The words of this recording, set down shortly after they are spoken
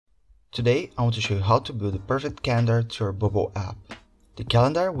Today I want to show you how to build a perfect calendar to your Bubble app. The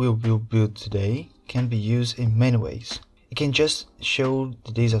calendar we will build today can be used in many ways. It can just show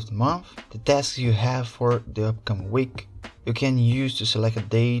the days of the month, the tasks you have for the upcoming week. You can use to select a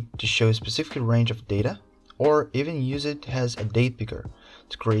date to show a specific range of data, or even use it as a date picker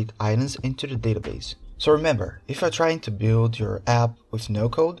to create items into the database. So remember, if you're trying to build your app with no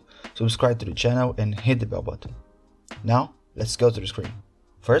code, subscribe to the channel and hit the bell button. Now, let's go to the screen.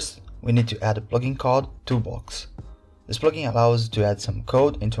 First, we need to add a plugin called Toolbox. This plugin allows us to add some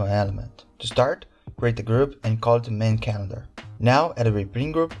code into an element. To start, create a group and call it the main calendar. Now add a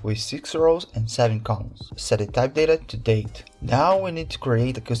repeating group with 6 rows and 7 columns. Set the type data to date. Now we need to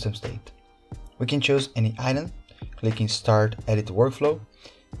create a custom state. We can choose any item, clicking Start Edit Workflow,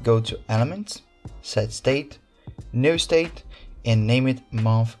 go to Elements, Set State, New State, and name it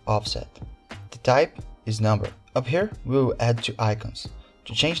Month Offset. The type is Number. Up here, we will add 2 icons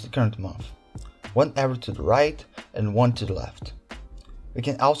to change the current month, one arrow to the right and one to the left. We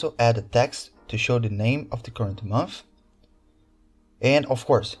can also add a text to show the name of the current month, and of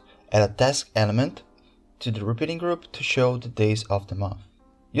course, add a task element to the repeating group to show the days of the month.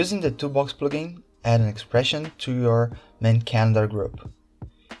 Using the Toolbox plugin, add an expression to your main calendar group.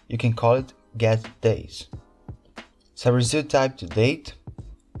 You can call it Get Days. Set result type to date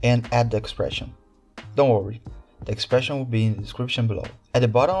and add the expression. Don't worry, the expression will be in the description below. At the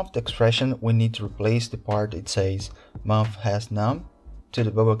bottom of the expression, we need to replace the part it says month has num to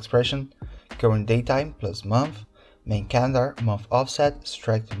the bubble expression current daytime plus month, main calendar, month offset,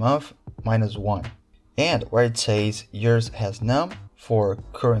 subtract month, minus 1. And where it says years has num for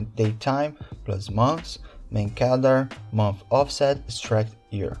current daytime plus months, main calendar, month offset, subtract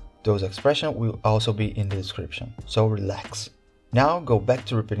year. Those expressions will also be in the description, so relax. Now go back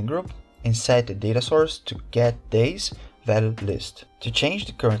to repeating group and set the data source to get days value list. To change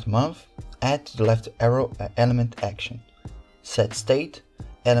the current month, add to the left arrow an element action. Set state,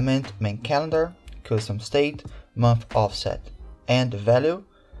 element main calendar, custom state, month offset, and the value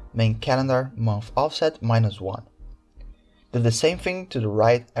main calendar month offset minus 1. Do the same thing to the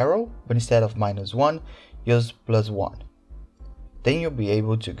right arrow, but instead of minus 1, use plus 1. Then you'll be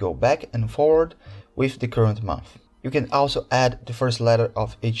able to go back and forward with the current month. You can also add the first letter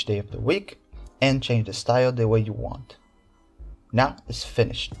of each day of the week and change the style the way you want. Now it's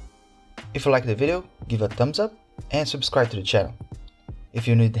finished. If you like the video, give a thumbs up and subscribe to the channel. If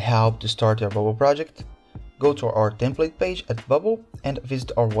you need help to start your Bubble project, go to our template page at Bubble and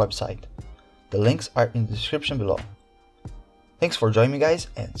visit our website. The links are in the description below. Thanks for joining me guys,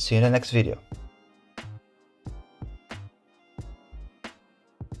 and see you in the next video.